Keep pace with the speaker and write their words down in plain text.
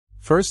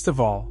First of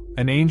all,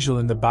 an angel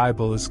in the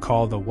Bible is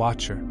called a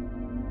watcher.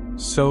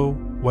 So,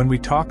 when we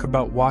talk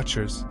about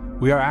watchers,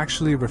 we are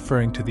actually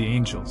referring to the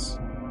angels.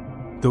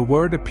 The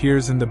word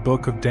appears in the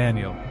book of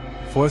Daniel,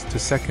 4th to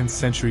 2nd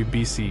century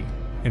BC,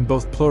 in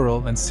both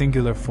plural and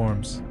singular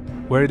forms,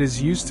 where it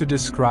is used to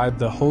describe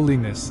the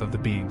holiness of the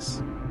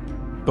beings.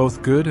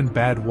 Both good and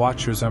bad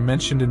watchers are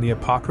mentioned in the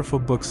apocryphal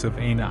books of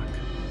Enoch,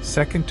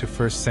 2nd to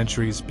 1st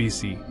centuries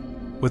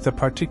BC, with a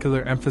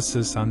particular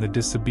emphasis on the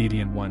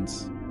disobedient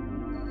ones.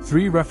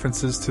 3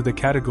 references to the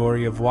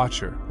category of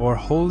watcher, or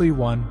Holy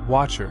One,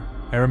 watcher,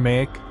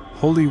 Aramaic,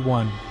 Holy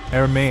One,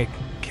 Aramaic,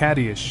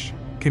 Kaddish,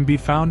 can be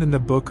found in the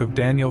book of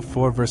Daniel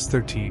 4 verse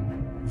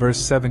 13, verse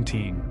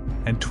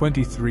 17, and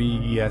 23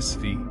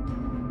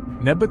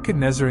 ESV.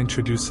 Nebuchadnezzar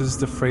introduces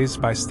the phrase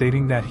by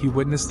stating that he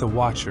witnessed a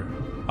watcher,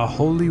 a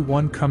Holy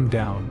One come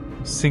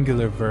down,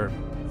 singular verb,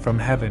 from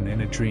heaven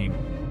in a dream.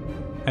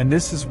 And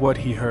this is what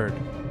he heard.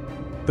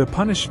 The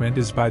punishment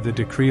is by the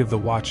decree of the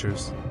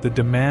watchers, the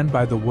demand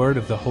by the word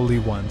of the holy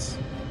ones,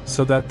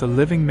 so that the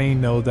living may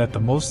know that the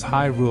Most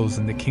High rules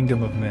in the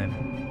kingdom of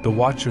men, the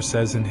watcher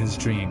says in his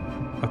dream,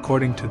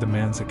 according to the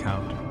man's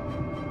account.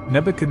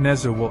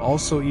 Nebuchadnezzar will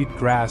also eat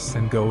grass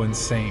and go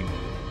insane.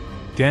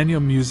 Daniel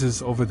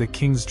muses over the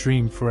king's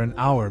dream for an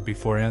hour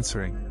before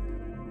answering.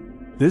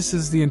 This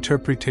is the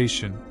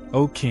interpretation,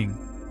 O king,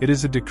 it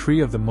is a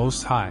decree of the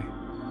Most High,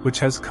 which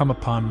has come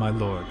upon my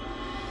lord.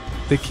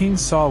 The king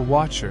saw a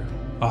watcher,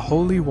 a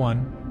holy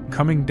one,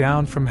 coming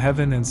down from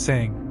heaven and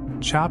saying,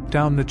 chop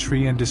down the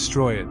tree and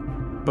destroy it,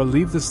 but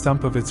leave the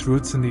stump of its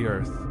roots in the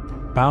earth,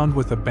 bound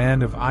with a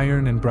band of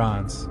iron and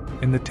bronze,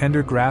 in the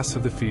tender grass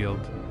of the field,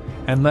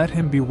 and let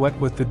him be wet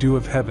with the dew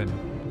of heaven,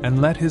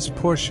 and let his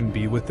portion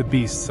be with the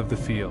beasts of the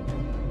field.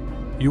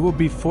 You will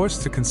be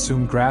forced to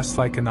consume grass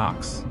like an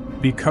ox,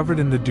 be covered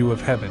in the dew of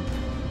heaven,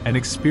 and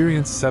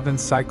experience 7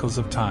 cycles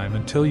of time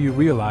until you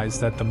realize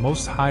that the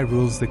Most High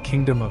rules the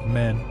kingdom of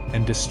men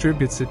and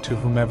distributes it to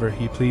whomever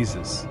he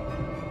pleases.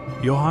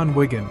 Johann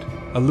Wigand,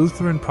 a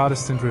Lutheran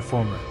Protestant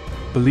reformer,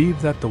 believed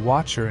that the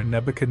watcher in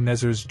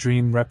Nebuchadnezzar's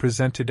dream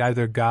represented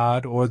either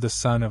God or the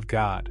Son of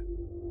God.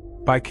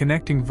 By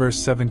connecting verse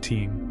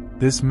 17,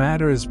 this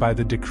matter is by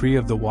the decree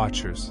of the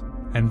watchers,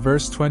 and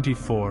verse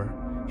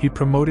 24, he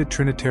promoted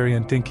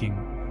Trinitarian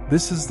thinking,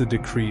 this is the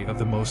decree of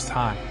the Most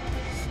High.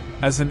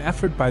 As an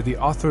effort by the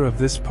author of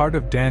this part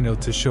of Daniel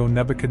to show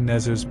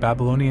Nebuchadnezzar's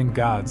Babylonian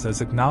gods as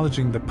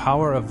acknowledging the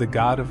power of the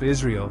God of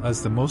Israel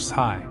as the Most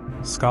High,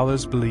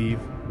 scholars believe,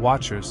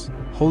 watchers,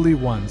 holy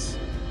ones,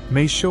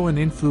 may show an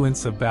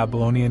influence of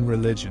Babylonian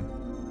religion.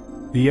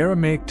 The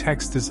Aramaic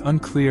text is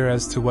unclear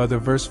as to whether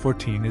verse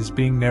 14 is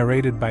being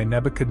narrated by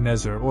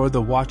Nebuchadnezzar or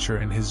the watcher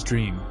in his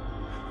dream,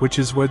 which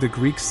is where the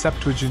Greek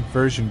Septuagint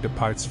version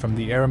departs from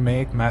the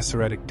Aramaic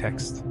Masoretic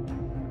text.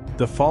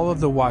 The fall of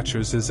the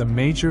watchers is a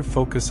major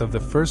focus of the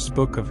first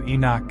book of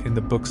Enoch in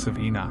the books of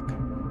Enoch.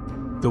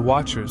 The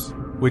watchers,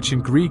 which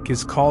in Greek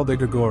is called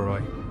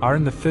egregoroi, are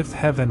in the 5th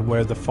heaven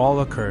where the fall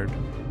occurred,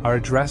 are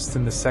addressed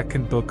in the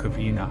 2nd book of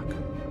Enoch.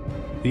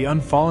 The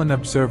unfallen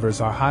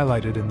observers are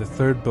highlighted in the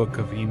 3rd book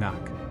of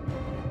Enoch.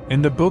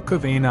 In the book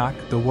of Enoch,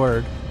 the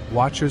word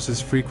watchers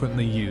is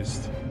frequently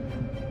used.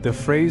 The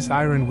phrase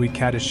iron we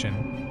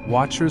Kaddishin,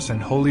 watchers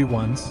and holy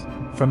ones,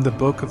 from the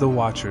book of the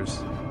watchers,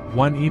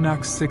 1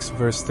 Enoch 6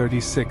 verse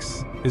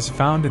 36, is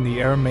found in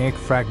the Aramaic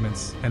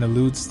fragments and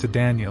alludes to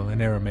Daniel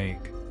in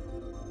Aramaic.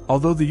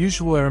 Although the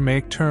usual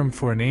Aramaic term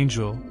for an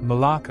angel,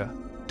 malaka,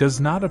 does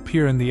not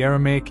appear in the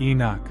Aramaic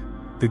Enoch,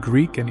 the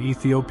Greek and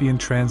Ethiopian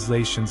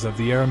translations of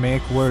the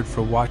Aramaic word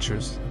for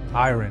watchers,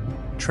 iron,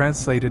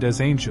 translated as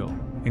angel,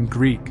 in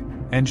Greek,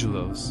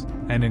 angelos,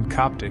 and in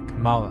Coptic,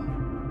 mala.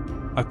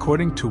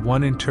 According to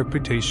one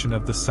interpretation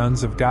of the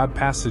Sons of God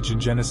passage in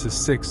Genesis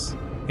 6,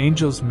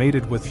 angels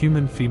mated with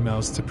human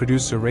females to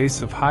produce a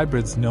race of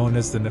hybrids known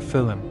as the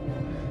Nephilim.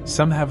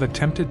 Some have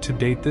attempted to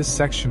date this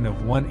section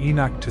of 1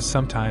 Enoch to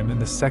sometime in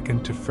the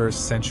 2nd to 1st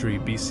century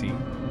BC.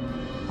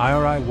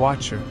 Iri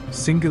watcher,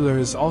 singular,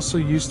 is also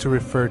used to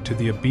refer to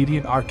the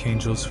obedient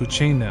archangels who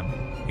chain them,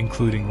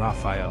 including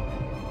Raphael.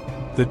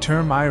 The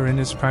term iron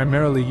is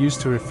primarily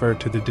used to refer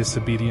to the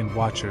disobedient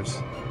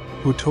watchers,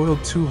 who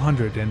totaled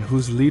 200 and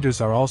whose leaders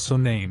are also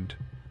named.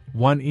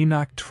 1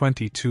 Enoch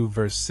 22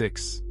 verse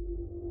 6.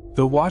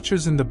 The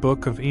watchers in the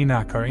book of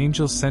Enoch are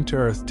angels sent to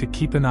earth to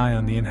keep an eye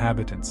on the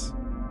inhabitants.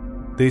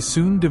 They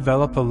soon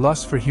develop a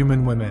lust for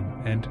human women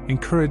and,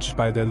 encouraged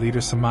by their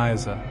leader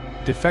Samiaza,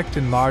 defect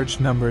in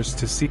large numbers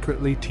to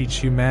secretly teach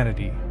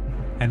humanity,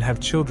 and have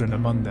children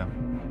among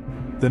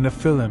them. The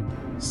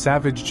Nephilim,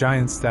 savage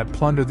giants that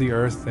plunder the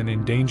earth and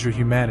endanger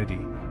humanity,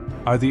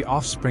 are the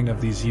offspring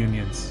of these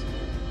unions.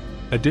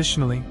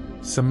 Additionally,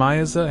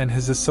 Samiaza and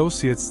his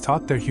associates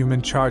taught their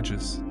human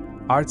charges,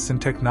 arts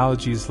and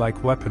technologies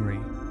like weaponry,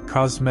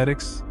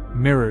 cosmetics,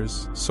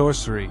 mirrors,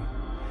 sorcery,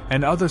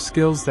 and other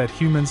skills that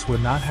humans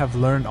would not have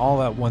learned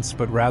all at once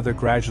but rather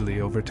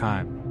gradually over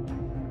time.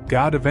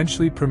 God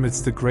eventually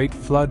permits the great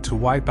flood to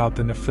wipe out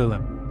the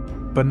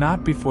Nephilim, but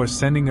not before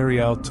sending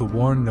Uriel to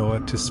warn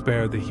Noah to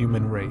spare the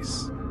human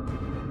race.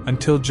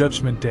 Until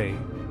Judgment Day,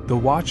 The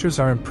watchers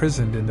are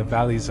imprisoned in the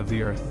valleys of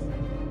the earth.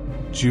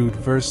 Jude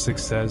verse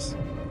 6 says,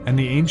 "And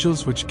the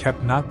angels which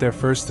kept not their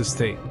first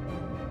estate,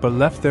 but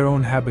left their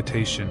own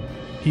habitation,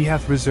 he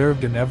hath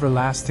reserved in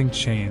everlasting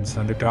chains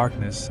under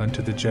darkness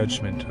unto the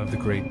judgment of the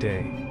great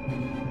day."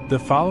 The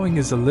following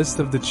is a list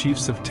of the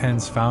chiefs of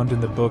tens found in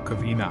the book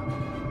of Enoch,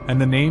 and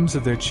the names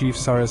of their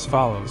chiefs are as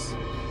follows.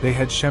 They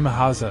had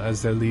Shemahaza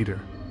as their leader,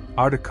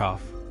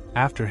 Artakoff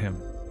after him,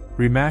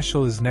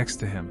 Remashal is next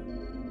to him.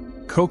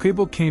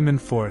 Kokabel came in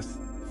fourth,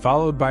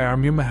 followed by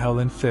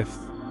Armumahel in fifth,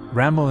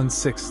 Ramal in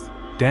sixth,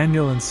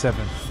 Daniel in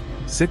seventh,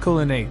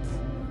 Zikal in eighth,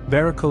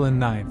 Barakal in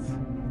ninth,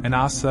 and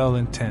Asel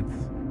in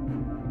 10th.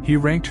 He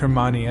ranked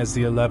Hermani as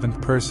the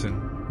 11th person,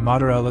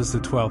 Madarel as the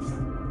 12th,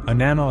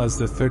 Ananel as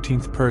the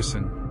 13th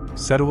person,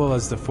 Setuel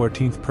as the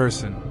 14th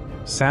person,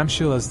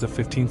 Samshil as the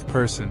 15th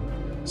person,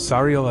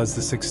 Sariel as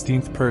the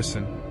 16th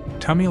person,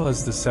 Tumiel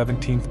as the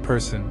 17th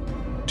person,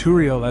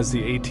 Turiel as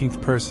the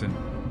 18th person,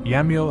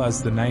 Yamiel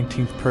as the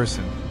 19th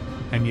person,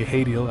 and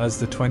Yehadiel as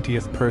the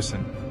 20th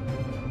person.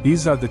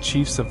 These are the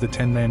chiefs of the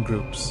 10-man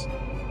groups.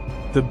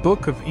 The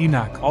Book of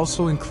Enoch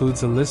also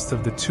includes a list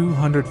of the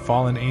 200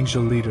 fallen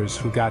angel leaders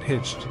who got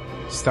hitched,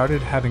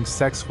 started having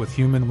sex with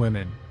human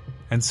women,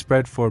 and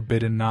spread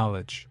forbidden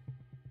knowledge.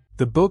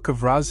 The Book of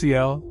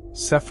Raziel,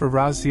 Sefer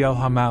Raziel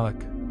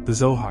Hamalek, the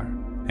Zohar,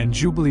 and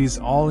Jubilees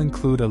all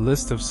include a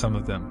list of some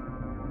of them.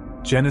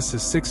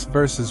 Genesis 6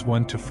 verses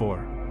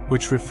 1-4,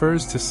 which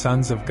refers to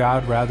sons of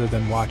God rather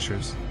than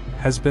watchers,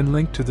 has been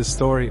linked to the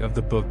story of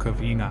the Book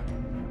of Enoch.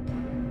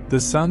 The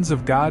sons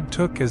of God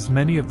took as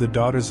many of the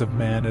daughters of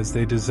man as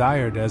they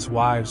desired as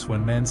wives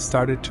when men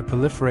started to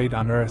proliferate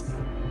on earth,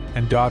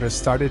 and daughters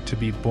started to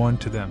be born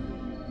to them.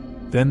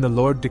 Then the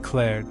Lord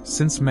declared,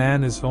 "Since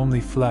man is only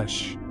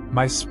flesh,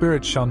 my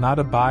spirit shall not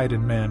abide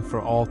in man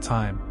for all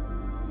time.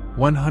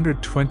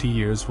 120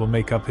 years will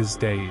make up his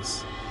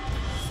days."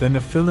 The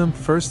Nephilim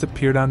first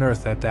appeared on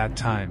earth at that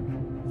time,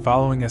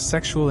 following a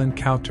sexual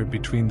encounter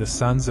between the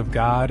sons of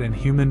God and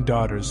human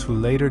daughters who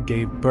later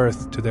gave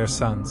birth to their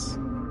sons.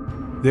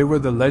 They were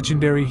the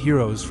legendary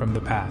heroes from the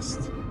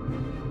past.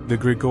 The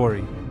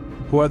Grigori,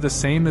 who are the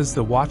same as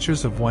the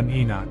Watchers of 1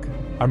 Enoch,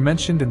 are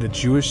mentioned in the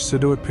Jewish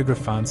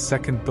pseudepigraphan's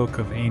second book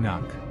of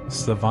Enoch,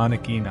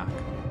 Slavonic Enoch.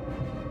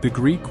 The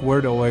Greek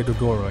word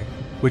oedogoroi,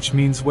 which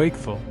means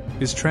wakeful,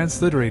 is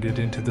transliterated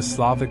into the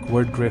Slavic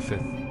word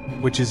griffith,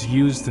 which is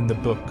used in the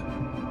book.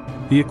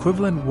 The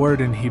equivalent word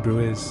in Hebrew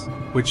is,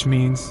 which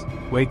means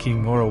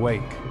waking or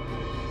awake.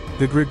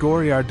 The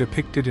Grigori are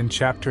depicted in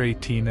chapter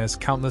 18 as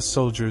countless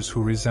soldiers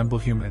who resemble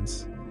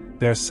humans,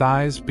 their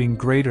size being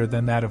greater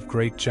than that of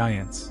great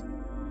giants.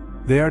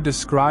 They are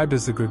described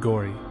as the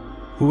Grigori,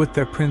 who with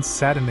their prince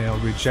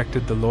Satanael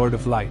rejected the Lord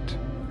of Light,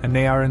 and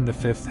they are in the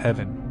fifth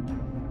heaven.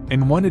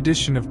 In one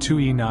edition of 2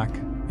 Enoch,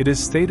 it is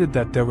stated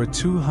that there were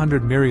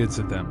 200 myriads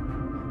of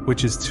them,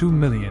 which is 2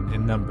 million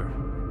in number.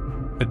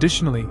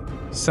 Additionally,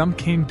 some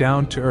came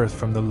down to earth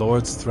from the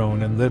Lord's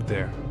throne and lived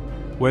there,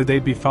 where they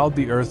befouled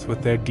the earth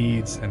with their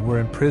deeds and were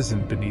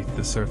imprisoned beneath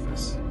the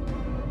surface.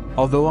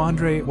 Although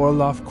Andrei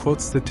Orlov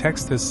quotes the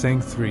text as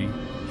saying 3,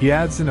 he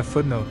adds in a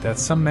footnote that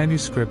some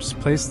manuscripts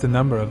place the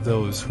number of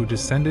those who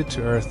descended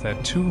to earth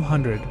at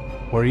 200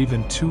 or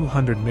even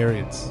 200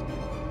 myriads.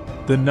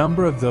 The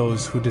number of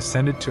those who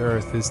descended to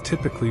earth is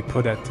typically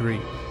put at 3.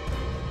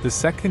 The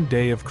second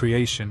day of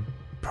creation,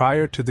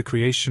 prior to the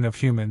creation of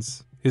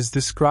humans, is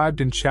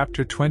described in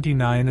chapter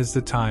 29 as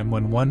the time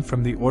when one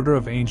from the order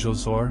of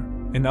angels, or,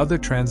 in other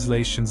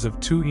translations of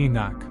 2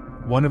 Enoch,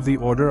 one of the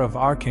order of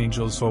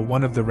archangels or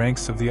one of the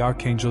ranks of the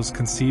archangels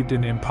conceived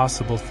an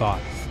impossible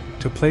thought,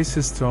 to place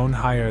his throne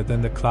higher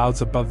than the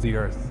clouds above the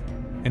earth,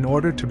 in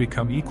order to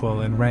become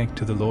equal in rank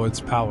to the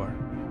Lord's power.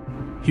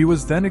 He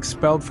was then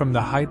expelled from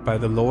the height by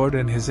the Lord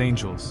and his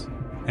angels,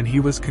 and he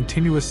was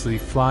continuously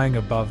flying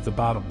above the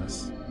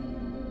bottomless.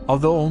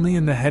 Although only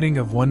in the heading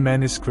of one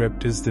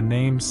manuscript is the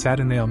name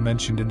Satanael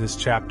mentioned in this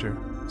chapter,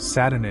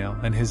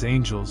 Satanael and his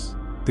angels,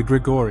 the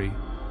Grigori,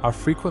 are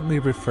frequently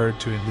referred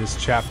to in this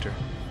chapter.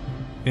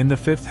 In the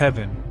fifth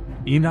heaven,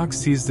 Enoch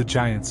sees the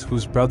giants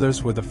whose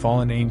brothers were the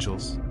fallen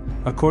angels,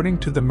 according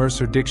to the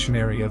Mercer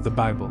Dictionary of the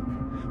Bible,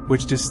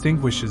 which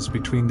distinguishes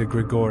between the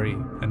Grigori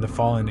and the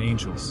fallen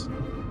angels.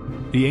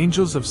 The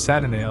angels of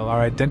Satanael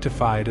are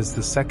identified as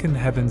the second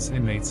heaven's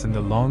inmates in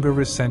the longer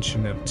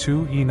recension of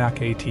 2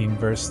 Enoch 18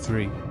 verse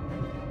 3.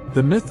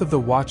 The myth of the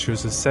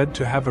Watchers is said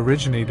to have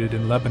originated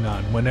in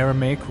Lebanon when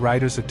Aramaic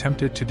writers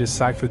attempted to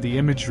decipher the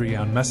imagery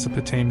on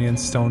Mesopotamian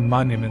stone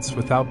monuments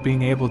without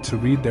being able to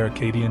read their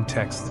Akkadian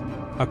text,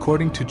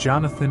 according to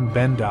Jonathan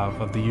Ben-Dov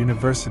of the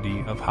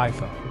University of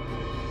Haifa.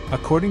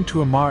 According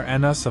to Amar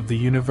Anas of the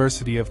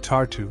University of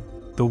Tartu,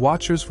 the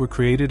Watchers were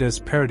created as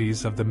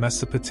parodies of the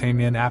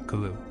Mesopotamian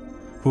Apkallu,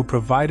 who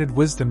provided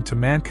wisdom to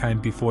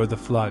mankind before the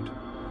flood,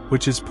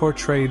 which is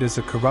portrayed as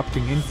a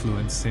corrupting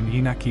influence in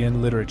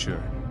Enochian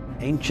literature.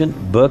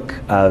 Ancient Book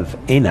of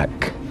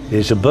Enoch It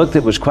is a book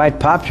that was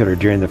quite popular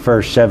during the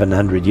first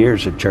 700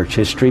 years of church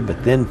history,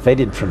 but then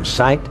faded from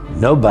sight.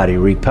 Nobody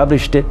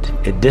republished it.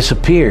 It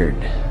disappeared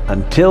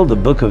until the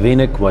Book of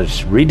Enoch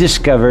was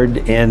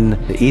rediscovered in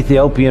the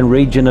Ethiopian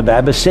region of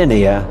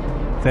Abyssinia.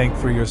 Thank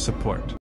for your support.